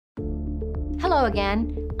Hello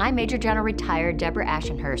again. I'm Major General Retired Deborah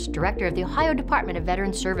Ashenhurst, Director of the Ohio Department of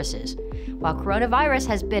Veterans Services. While coronavirus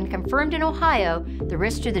has been confirmed in Ohio, the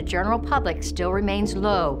risk to the general public still remains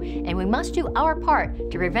low, and we must do our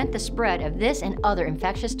part to prevent the spread of this and other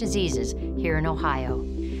infectious diseases here in Ohio.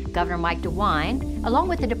 Governor Mike DeWine, along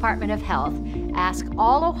with the Department of Health, ask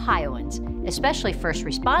all Ohioans, especially first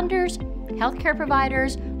responders, healthcare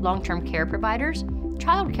providers, long-term care providers,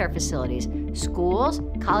 child care facilities, schools,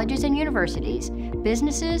 colleges and universities,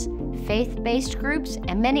 businesses, faith-based groups,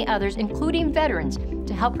 and many others, including veterans,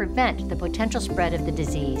 to help prevent the potential spread of the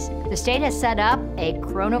disease. The state has set up a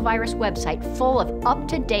coronavirus website full of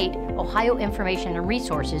up-to-date Ohio information and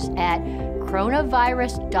resources at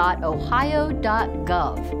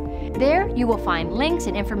coronavirus.ohio.gov. There you will find links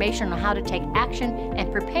and information on how to take action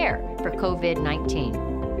and prepare for COVID-19.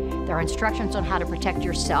 There are instructions on how to protect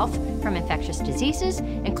yourself from infectious diseases,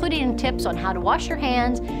 including tips on how to wash your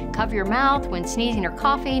hands, cover your mouth when sneezing or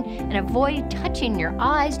coughing, and avoid touching your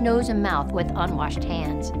eyes, nose, and mouth with unwashed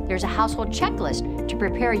hands. There's a household checklist to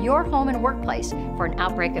prepare your home and workplace for an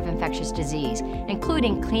outbreak of infectious disease,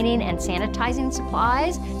 including cleaning and sanitizing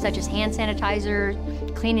supplies such as hand sanitizer,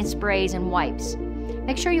 cleaning sprays, and wipes.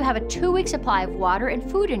 Make sure you have a 2-week supply of water and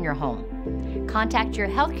food in your home. Contact your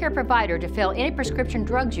healthcare provider to fill any prescription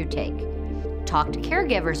drugs you take. Talk to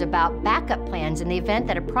caregivers about backup plans in the event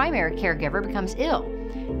that a primary caregiver becomes ill,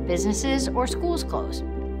 businesses or schools close.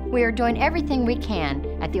 We are doing everything we can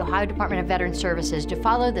at the Ohio Department of Veterans Services to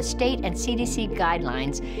follow the state and CDC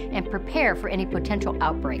guidelines and prepare for any potential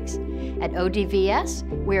outbreaks. At ODVS,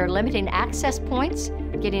 we are limiting access points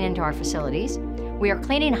getting into our facilities. We are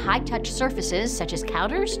cleaning high-touch surfaces such as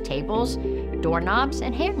counters, tables, doorknobs,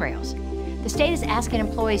 and handrails. The state is asking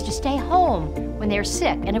employees to stay home when they are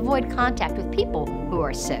sick and avoid contact with people who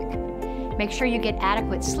are sick. Make sure you get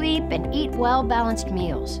adequate sleep and eat well-balanced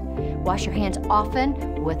meals. Wash your hands often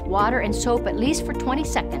with water and soap at least for 20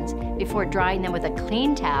 seconds before drying them with a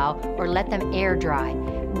clean towel or let them air dry.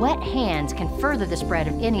 Wet hands can further the spread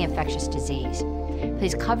of any infectious disease.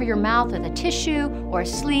 Please cover your mouth with a tissue or a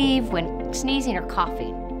sleeve when sneezing or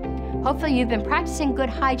coughing. Hopefully you've been practicing good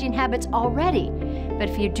hygiene habits already, but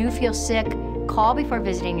if you do feel sick, call before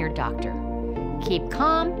visiting your doctor. Keep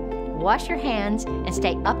calm, wash your hands, and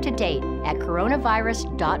stay up to date at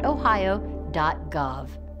coronavirus.ohio.gov.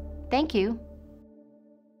 Thank you.